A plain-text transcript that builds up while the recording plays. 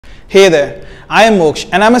Hey there, I am Moksh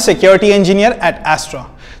and I'm a security engineer at Astra.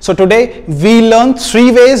 So today we learn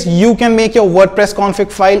 3 ways you can make your WordPress config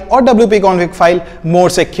file or WP-Config file more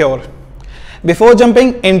secure. Before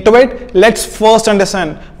jumping into it, let's first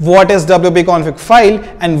understand what is WP-Config file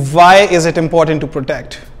and why is it important to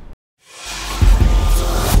protect.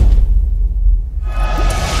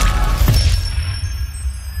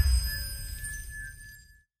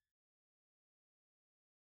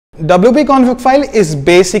 WP-Config file is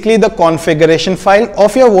basically the configuration file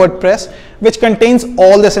of your WordPress which contains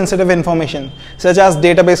all the sensitive information such as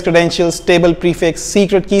database credentials, table prefix,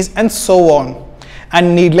 secret keys and so on.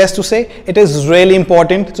 And needless to say, it is really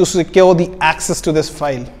important to secure the access to this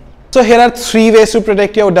file. So here are 3 ways to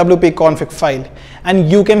protect your WP-Config file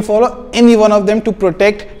and you can follow any one of them to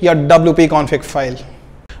protect your WP-Config file.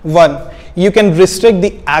 1. You can restrict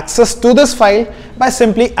the access to this file by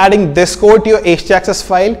simply adding this code to your htaccess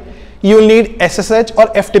file. You will need SSH or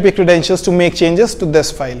FTP credentials to make changes to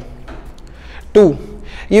this file. 2.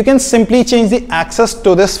 You can simply change the access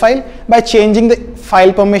to this file by changing the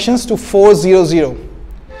file permissions to 400.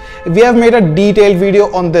 We have made a detailed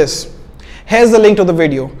video on this. Here's the link to the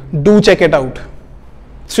video. Do check it out.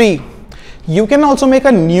 3. You can also make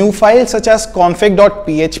a new file such as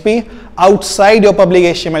config.php outside your public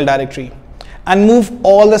HTML directory and move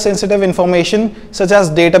all the sensitive information such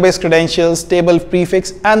as database credentials, table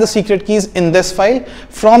prefix and the secret keys in this file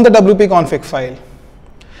from the WP-Config file.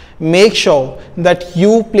 Make sure that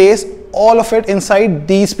you place all of it inside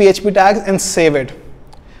these PHP tags and save it.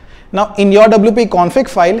 Now in your WP-Config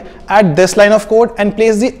file, add this line of code and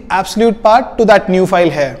place the absolute part to that new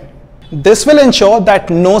file here. This will ensure that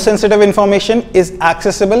no sensitive information is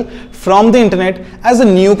accessible from the internet as the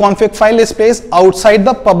new config file is placed outside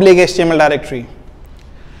the public HTML directory.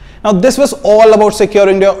 Now this was all about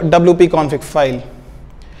securing your WP-Config file.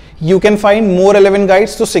 You can find more relevant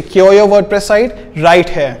guides to secure your WordPress site right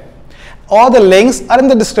here. All the links are in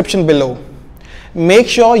the description below. Make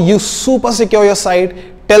sure you super secure your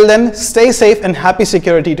site. Till then, stay safe and happy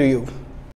security to you.